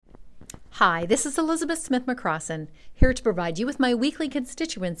Hi, this is Elizabeth Smith-McCrossin, here to provide you with my weekly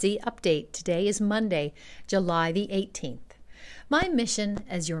constituency update. Today is Monday, July the 18th. My mission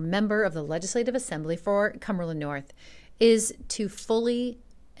as your member of the Legislative Assembly for Cumberland North is to fully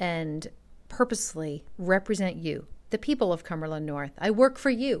and purposely represent you, the people of Cumberland North. I work for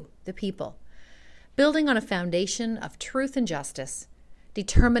you, the people, building on a foundation of truth and justice,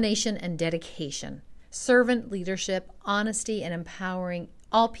 determination and dedication, servant leadership, honesty, and empowering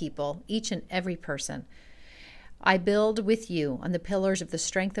all people, each and every person. I build with you on the pillars of the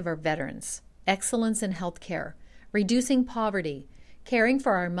strength of our veterans, excellence in healthcare, reducing poverty, caring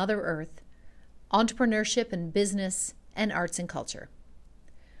for our Mother Earth, entrepreneurship and business, and arts and culture.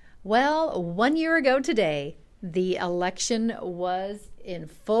 Well, 1 year ago today, the election was in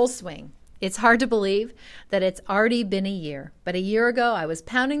full swing. It's hard to believe that it's already been a year, but a year ago I was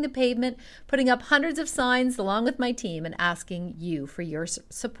pounding the pavement, putting up hundreds of signs along with my team and asking you for your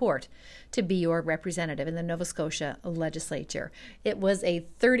support to be your representative in the Nova Scotia legislature. It was a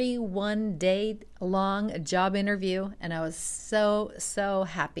 31-day long job interview, and I was so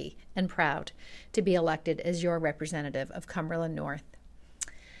happy and proud to be elected as your representative of Cumberland North.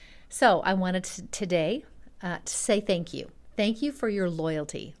 So I wanted today to say thank you. Thank you for your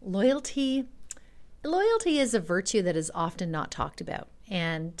loyalty. Loyalty is a virtue that is often not talked about.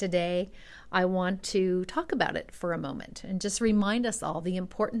 And today I want to talk about it for a moment and just remind us all the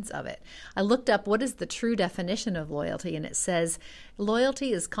importance of it. I looked up what is the true definition of loyalty, and it says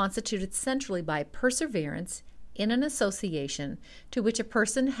loyalty is constituted centrally by perseverance in an association to which a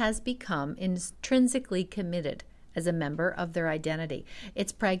person has become intrinsically committed as a member of their identity.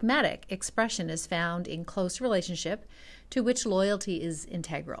 Its pragmatic expression is found in close relationship to which loyalty is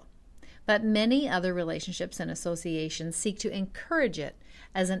integral. But many other relationships and associations seek to encourage it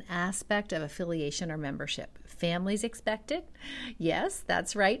as an aspect of affiliation or membership. Families expect it. Yes,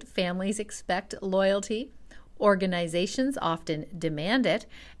 that's right. Families expect loyalty. Organizations often demand it,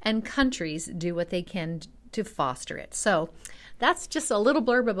 and countries do what they can to foster it. So that's just a little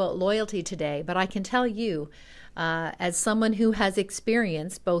blurb about loyalty today, but I can tell you, as someone who has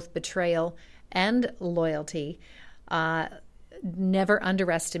experienced both betrayal and loyalty, never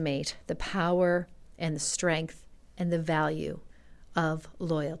underestimate the power and the strength and the value of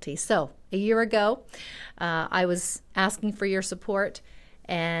loyalty. So a year ago, I was asking for your support,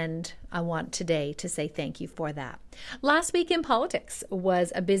 and I want today to say thank you for that. Last week in politics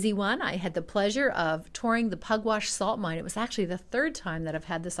was a busy one. I had the pleasure of touring the Pugwash salt mine. It was actually the third time that I've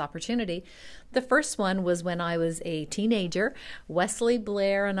had this opportunity. The first one was when I was a teenager. Wesley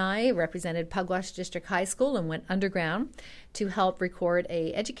Blair and I represented Pugwash District High School and went underground to help record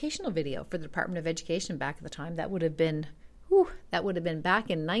a educational video for the Department of Education back at the time. That would have been back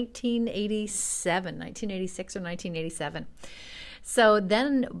in 1986 or 1987. So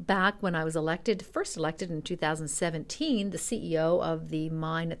then back when I was first elected in 2017, the CEO of the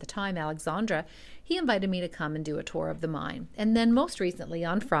mine at the time, Alexandra, he invited me to come and do a tour of the mine. And then most recently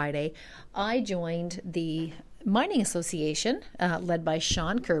on Friday, I joined the Mining Association, led by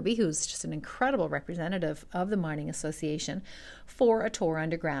Sean Kirby, who's just an incredible representative of the Mining Association, for a tour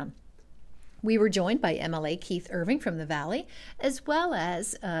underground. We were joined by MLA Keith Irving from the Valley, as well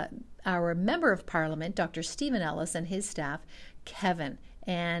as our Member of Parliament, Dr. Stephen Ellis, and his staff, Kevin.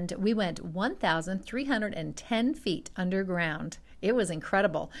 And we went 1,310 feet underground. It was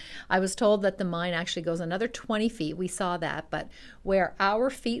incredible. I was told that the mine actually goes another 20 feet. We saw that, but where our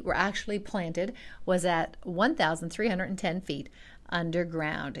feet were actually planted was at 1,310 feet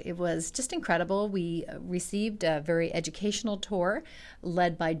underground. It was just incredible. We received a very educational tour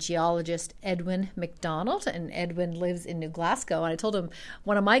led by geologist Edwin McDonald, and Edwin lives in New Glasgow. And I told him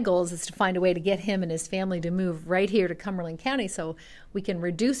one of my goals is to find a way to get him and his family to move right here to Cumberland County so we can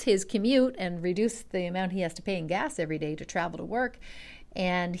reduce his commute and reduce the amount he has to pay in gas every day to travel to work.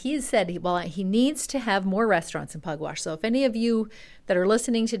 And he said, he needs to have more restaurants in Pugwash. So if any of you that are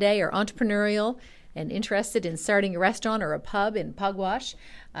listening today are entrepreneurial and interested in starting a restaurant or a pub in Pugwash,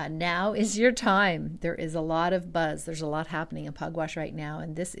 now is your time. There is a lot of buzz. There's a lot happening in Pugwash right now,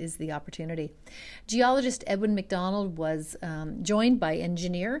 and this is the opportunity. Geologist Edwin McDonald was joined by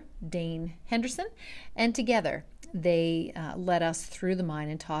engineer Dane Henderson, and together they led us through the mine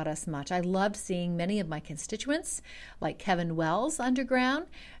and taught us much. I loved seeing many of my constituents, like Kevin Wells underground,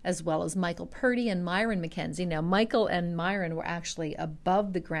 as well as Michael Purdy and Myron McKenzie. Now, Michael and Myron were actually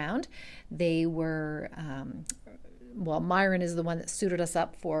above the ground. They were, Myron is the one that suited us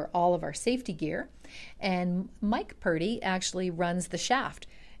up for all of our safety gear, and Mike Purdy actually runs the shaft,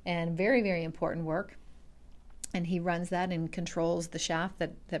 and very, very important work. And he runs that and controls the shaft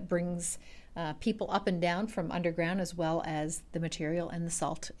that brings people up and down from underground, as well as the material and the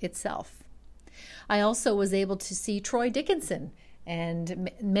salt itself. I also was able to see Troy Dickinson,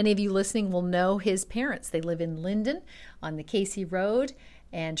 and many of you listening will know his parents. They live in Linden on the Casey Road,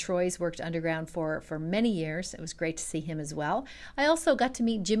 and Troy's worked underground for many years. It was great to see him as well. I also got to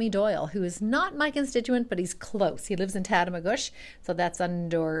meet Jimmy Doyle, who is not my constituent, but he's close. He lives in Tatamagouche, so that's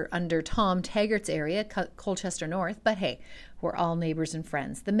under Tom Taggart's area, Colchester North. But hey, we're all neighbors and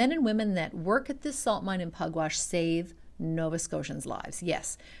friends. The men and women that work at this salt mine in Pugwash save Nova Scotians' lives.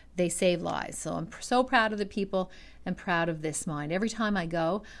 Yes, they save lives. So I'm so proud of the people and proud of this mine. Every time I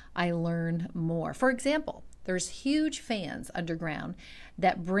go, I learn more. For example, there's huge fans underground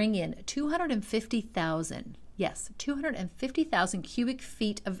that bring in 250,000, yes, 250,000 cubic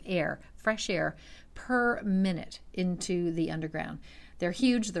feet of air, fresh air, per minute into the underground. They're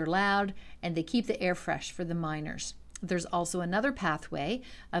huge, they're loud, and they keep the air fresh for the miners. There's also another pathway,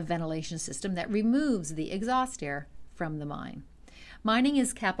 a ventilation system that removes the exhaust air from the mine. Mining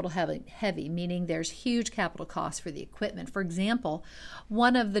is capital heavy, meaning there's huge capital costs for the equipment. For example,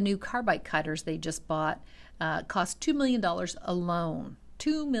 one of the new carbide cutters they just bought cost $2 million alone.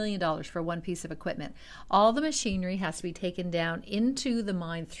 $2 million for one piece of equipment. All the machinery has to be taken down into the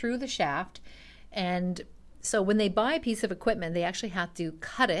mine through the shaft. And so when they buy a piece of equipment, they actually have to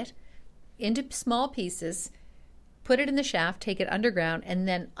cut it into small pieces, put it in the shaft, take it underground, and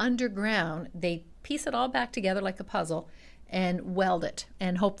then underground they piece it all back together like a puzzle and weld it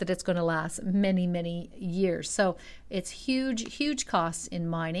and hope that it's going to last many, many years. So it's huge costs in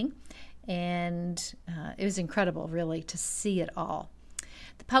mining, and it was incredible really to see it all.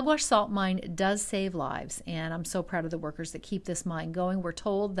 The Pugwash salt mine does save lives, and I'm so proud of the workers that keep this mine going. We're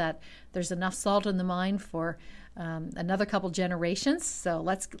told that there's enough salt in the mine for another couple generations, so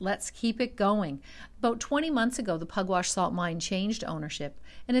let's keep it going. About 20 months ago, the Pugwash salt mine changed ownership,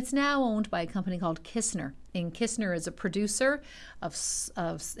 and it's now owned by a company called Kistner. And Kistner is a producer of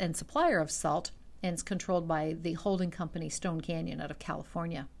and supplier of salt, and it's controlled by the holding company Stone Canyon out of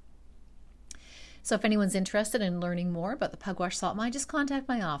California. So if anyone's interested in learning more about the Pugwash salt mine, just contact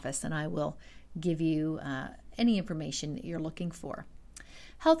my office and I will give you any information that you're looking for.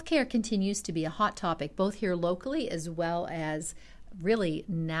 Healthcare continues to be a hot topic, both here locally as well as really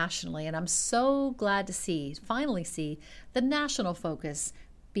nationally. And I'm so glad to finally see the national focus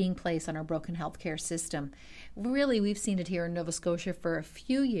being placed on our broken healthcare system. Really, we've seen it here in Nova Scotia for a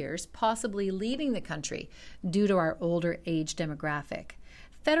few years, possibly leading the country due to our older age demographic.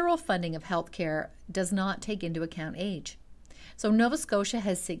 Federal funding of healthcare does not take into account age. So Nova Scotia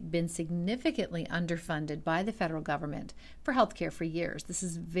has been significantly underfunded by the federal government for healthcare for years. This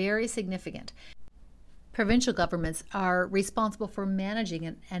is very significant. Provincial governments are responsible for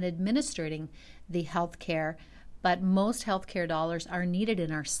managing and administrating the healthcare, but most healthcare dollars are needed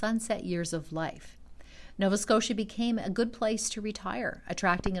in our sunset years of life. Nova Scotia became a good place to retire,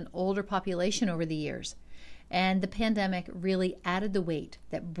 attracting an older population over the years. And the pandemic really added the weight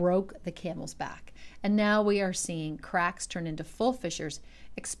that broke the camel's back. And now we are seeing cracks turn into full fissures,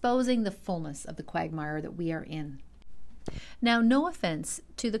 exposing the fullness of the quagmire that we are in. Now, no offense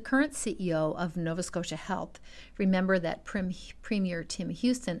to the current CEO of Nova Scotia Health. Remember that Premier Tim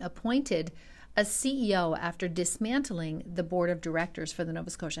Houston appointed a CEO after dismantling the board of directors for the Nova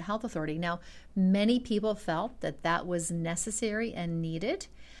Scotia Health Authority. Now, many people felt that that was necessary and needed.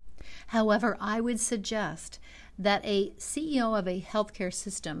 However, I would suggest that a CEO of a healthcare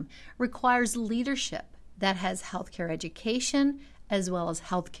system requires leadership that has healthcare education as well as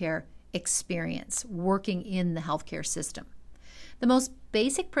healthcare experience working in the healthcare system. The most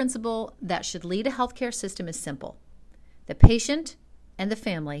basic principle that should lead a healthcare system is simple. The patient and the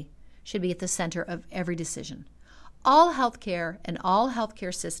family should be at the center of every decision. All healthcare and all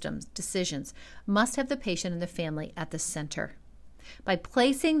healthcare systems decisions must have the patient and the family at the center. By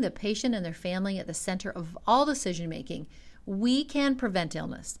placing the patient and their family at the center of all decision making, we can prevent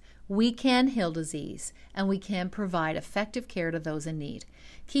illness, we can heal disease, and we can provide effective care to those in need.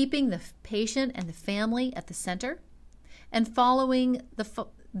 Keeping the patient and the family at the center and following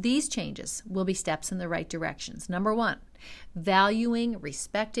these changes will be steps in the right directions. Number one, valuing,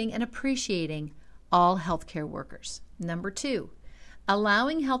 respecting, and appreciating all healthcare workers. Number two,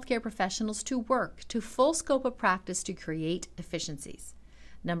 allowing healthcare professionals to work to full scope of practice to create efficiencies.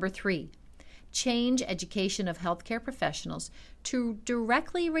 Number three, change education of healthcare professionals to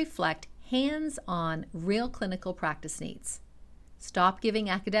directly reflect hands-on real clinical practice needs. Stop giving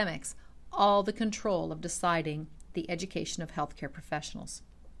academics all the control of deciding the education of healthcare professionals.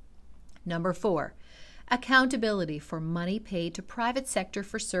 Number four, accountability for money paid to private sector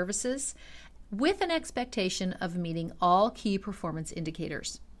for services with an expectation of meeting all key performance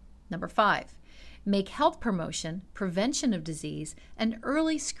indicators. Number five, Make health promotion, prevention of disease, and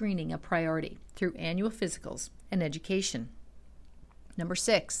early screening a priority through annual physicals and education. Number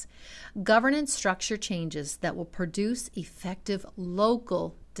 6, governance structure changes that will produce effective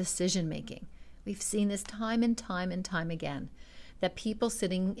local decision making. We've seen this time and time and time again, that people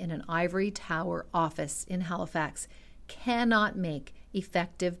sitting in an ivory tower office in Halifax cannot make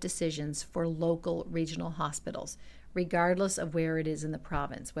effective decisions for local regional hospitals, regardless of where it is in the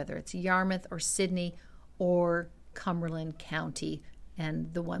province, whether it's Yarmouth or Sydney or Cumberland County,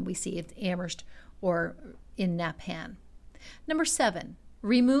 and the one we see at Amherst or in Napan. Number 7,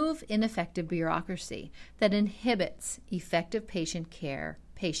 remove ineffective bureaucracy that inhibits effective patient care,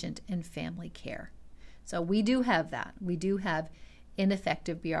 patient and family care. So we do have that. We do have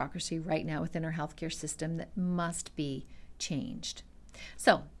ineffective bureaucracy right now within our healthcare system that must be changed.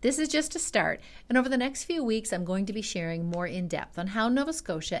 So this is just a start, and over the next few weeks I'm going to be sharing more in depth on how Nova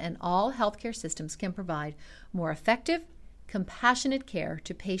Scotia and all healthcare systems can provide more effective, compassionate care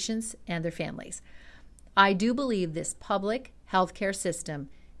to patients and their families. I do believe this public healthcare system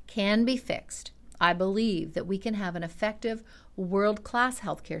can be fixed. I believe that we can have an effective world-class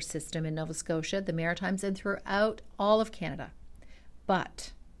healthcare system in Nova Scotia, the Maritimes, and throughout all of Canada.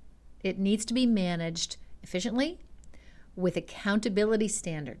 But it needs to be managed efficiently with accountability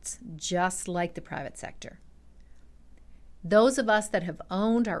standards, just like the private sector. Those of us that have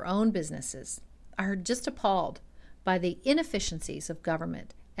owned our own businesses are just appalled by the inefficiencies of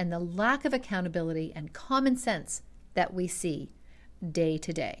government and the lack of accountability and common sense that we see day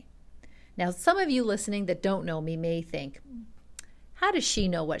to day. Now, some of you listening that don't know me may think, how does she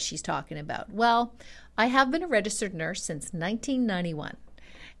know what she's talking about? Well, I have been a registered nurse since 1991,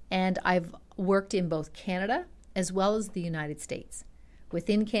 and I've worked in both Canada as well as the United States.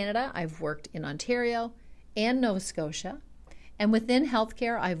 Within Canada, I've worked in Ontario and Nova Scotia, and within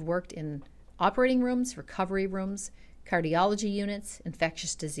healthcare, I've worked in operating rooms, recovery rooms, cardiology units,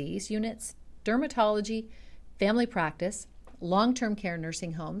 infectious disease units, dermatology, family practice, long-term care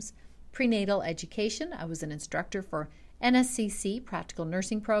nursing homes, prenatal education. I was an instructor for NSCC, Practical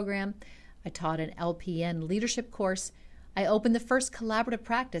Nursing Program. I taught an LPN leadership course. I opened the first collaborative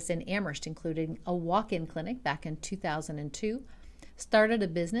practice in Amherst, including a walk-in clinic back in 2002. Started a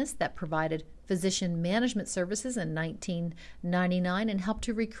business that provided physician management services in 1999 and helped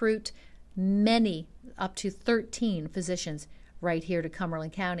to recruit many, up to 13 physicians right here to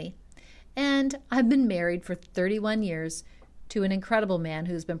Cumberland County. And I've been married for 31 years to an incredible man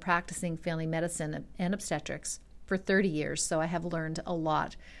who's been practicing family medicine and obstetrics for 30 years. So I have learned a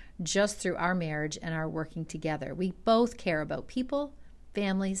lot just through our marriage and our working together. We both care about people,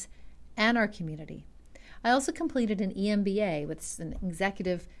 families, and our community. I also completed an EMBA with an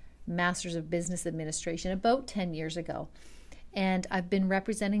Executive Masters of Business Administration about 10 years ago. And I've been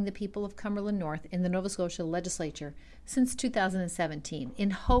representing the people of Cumberland North in the Nova Scotia Legislature since 2017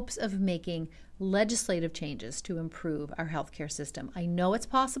 in hopes of making legislative changes to improve our healthcare system. I know it's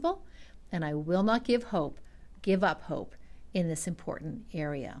possible, and I will not give up hope in this important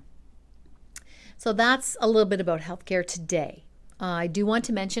area. So that's a little bit about healthcare today. I do want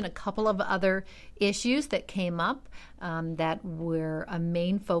to mention a couple of other issues that came up that were a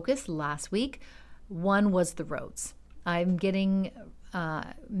main focus last week. One was the roads. I'm getting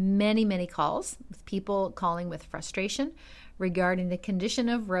many calls with people calling with frustration regarding the condition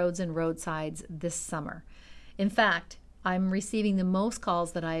of roads and roadsides this summer. In fact, I'm receiving the most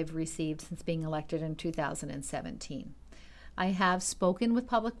calls that I've received since being elected in 2017. I have spoken with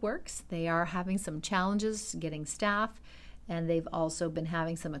Public Works. They are having some challenges getting staff, and they've also been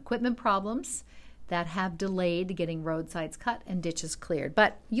having some equipment problems that have delayed getting roadsides cut and ditches cleared.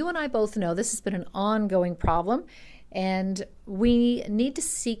 But you and I both know this has been an ongoing problem, and we need to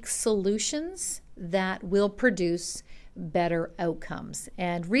seek solutions that will produce better outcomes.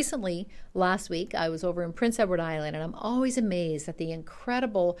 And recently, last week, I was over in Prince Edward Island, and I'm always amazed at the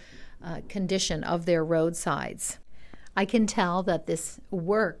incredible condition of their roadsides. I can tell that this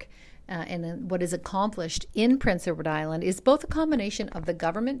work and what is accomplished in Prince Edward Island is both a combination of the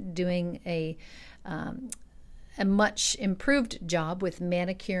government doing a much improved job with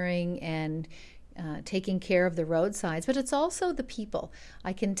manicuring and taking care of the roadsides, but it's also the people.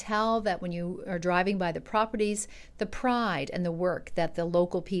 I can tell that when you are driving by the properties, the pride and the work that the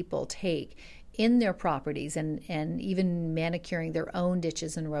local people take in their properties and even manicuring their own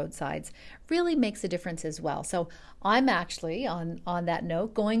ditches and roadsides really makes a difference as well. So I'm actually, on that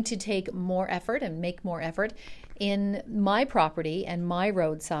note, going to take more effort and make more effort in my property and my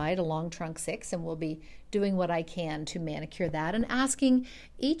roadside along Trunk 6, and we'll be doing what I can to manicure that and asking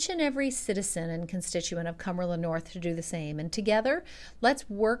each and every citizen and constituent of Cumberland North to do the same. And together, let's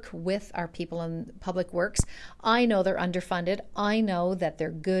work with our people in Public Works. I know they're underfunded. I know that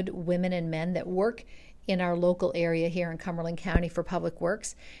they're good women and men that work in our local area here in Cumberland County for Public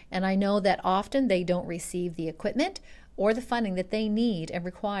Works. And I know that often they don't receive the equipment or the funding that they need and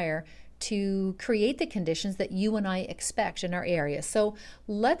require to create the conditions that you and I expect in our area. So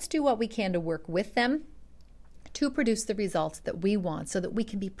let's do what we can to work with them to produce the results that we want so that we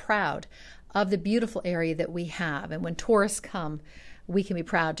can be proud of the beautiful area that we have. And when tourists come, we can be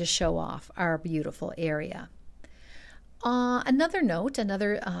proud to show off our beautiful area. Another note,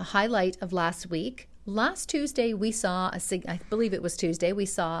 another highlight of last week. Last Tuesday, we saw, I believe it was Tuesday, we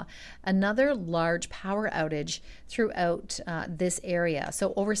saw another large power outage throughout this area.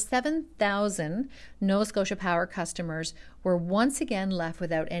 So over 7,000 Nova Scotia Power customers were once again left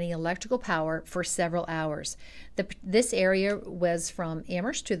without any electrical power for several hours. This area was from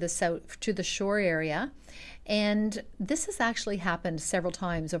Amherst to the south, to the shore area. And this has actually happened several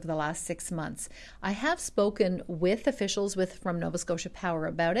times over the last 6 months. I have spoken with officials from Nova Scotia Power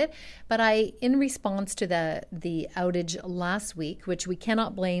about it, but in response to the outage last week, which we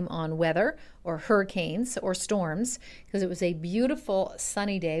cannot blame on weather or hurricanes or storms, because it was a beautiful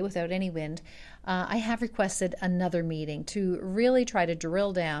sunny day without any wind, I have requested another meeting to really try to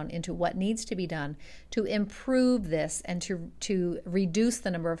drill down into what needs to be done to improve this and to reduce the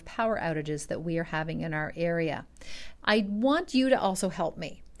number of power outages that we are having in our area. I want you to also help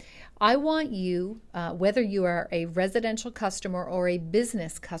me. I want you, whether you are a residential customer or a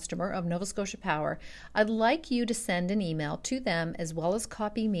business customer of Nova Scotia Power, I'd like you to send an email to them as well as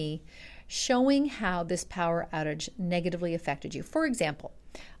copy me showing how this power outage negatively affected you. For example,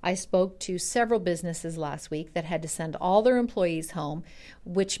 I spoke to several businesses last week that had to send all their employees home,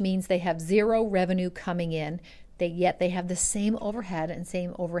 which means they have zero revenue coming in, yet they have the same overhead and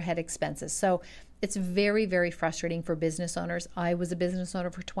same overhead expenses. So it's very, very frustrating for business owners. I was a business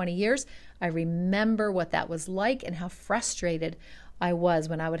owner for 20 years. I remember what that was like and how frustrated I was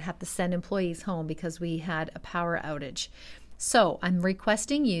when I would have to send employees home because we had a power outage. So I'm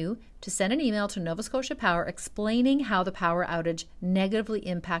requesting you to send an email to Nova Scotia Power explaining how the power outage negatively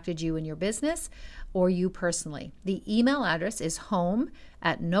impacted you and your business or you personally. The email address is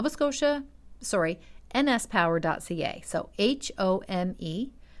home@nspower.ca. So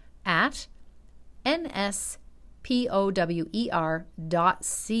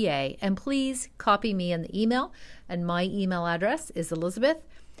home@nspower.ca. And please copy me in the email. And my email address is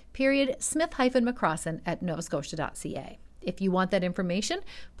Elizabeth.Smith-McCrossin@novascotia.ca. If you want that information,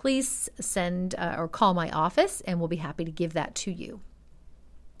 please send or call my office and we'll be happy to give that to you.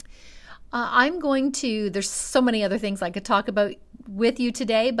 There's so many other things I could talk about with you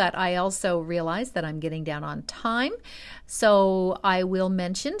today, but I also realize that I'm getting down on time. So I will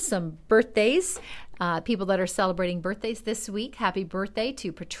mention some birthdays, people that are celebrating birthdays this week. Happy birthday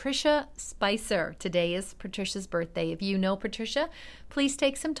to Patricia Spicer. Today is Patricia's birthday. If you know Patricia, please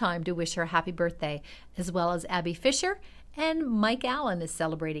take some time to wish her a happy birthday, as well as Abby Fisher and Mike Allen is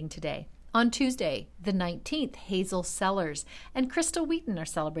celebrating today. On Tuesday, the 19th, Hazel Sellers and Crystal Wheaton are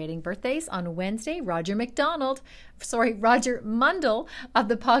celebrating birthdays. On Wednesday, Roger Mundell of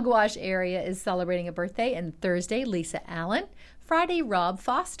the Pugwash area is celebrating a birthday. And Thursday, Lisa Allen. Friday, Rob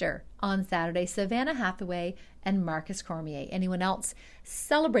Foster. On Saturday, Savannah Hathaway and Marcus Cormier. Anyone else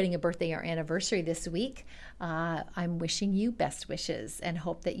celebrating a birthday or anniversary this week, I'm wishing you best wishes and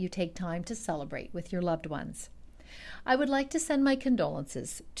hope that you take time to celebrate with your loved ones. I would like to send my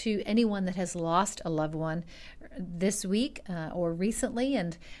condolences to anyone that has lost a loved one this week or recently.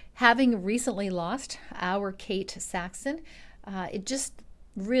 And having recently lost our Kate Saxton, it just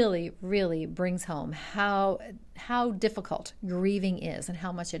really, really brings home how difficult grieving is and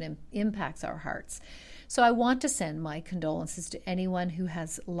how much it impacts our hearts. So I want to send my condolences to anyone who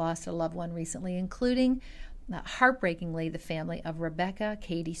has lost a loved one recently, including, heartbreakingly, the family of Rebecca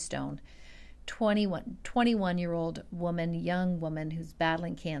Katie Stone. 21-year-old woman, young woman who's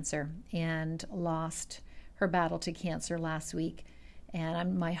battling cancer and lost her battle to cancer last week.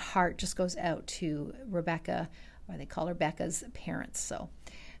 And my heart just goes out to Rebecca, or they call her Becca's parents. So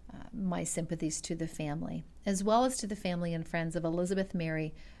my sympathies to the family, as well as to the family and friends of Elizabeth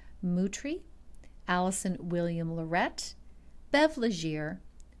Mary Moutry, Allison William Lorette, Bev Legier,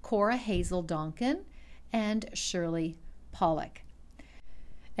 Cora Hazel Donkin, and Shirley Pollock.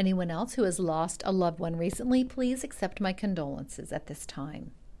 Anyone else who has lost a loved one recently, please accept my condolences at this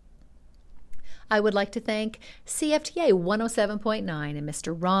time. I would like to thank CFTA 107.9 and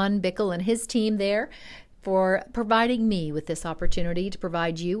Mr. Ron Bickle and his team there for providing me with this opportunity to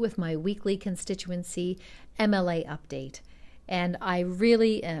provide you with my weekly constituency MLA update. And I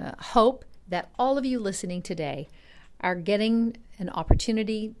really hope that all of you listening today are getting an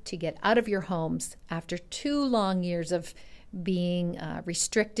opportunity to get out of your homes after 2 long years of being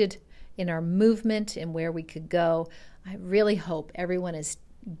restricted in our movement and where we could go. I really hope everyone is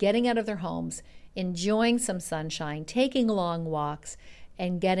getting out of their homes, enjoying some sunshine, taking long walks,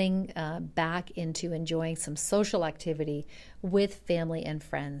 and getting back into enjoying some social activity with family and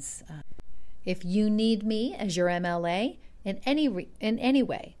friends. If you need me as your MLA in any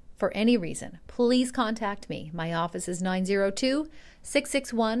way, for any reason, please contact me. My office is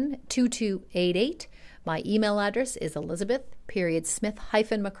 902-661-2288. My email address is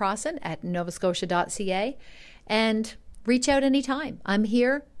elizabeth.smith-McCrossin@novascotia.ca. And reach out anytime. I'm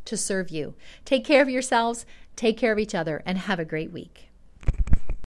here to serve you. Take care of yourselves, take care of each other, and have a great week.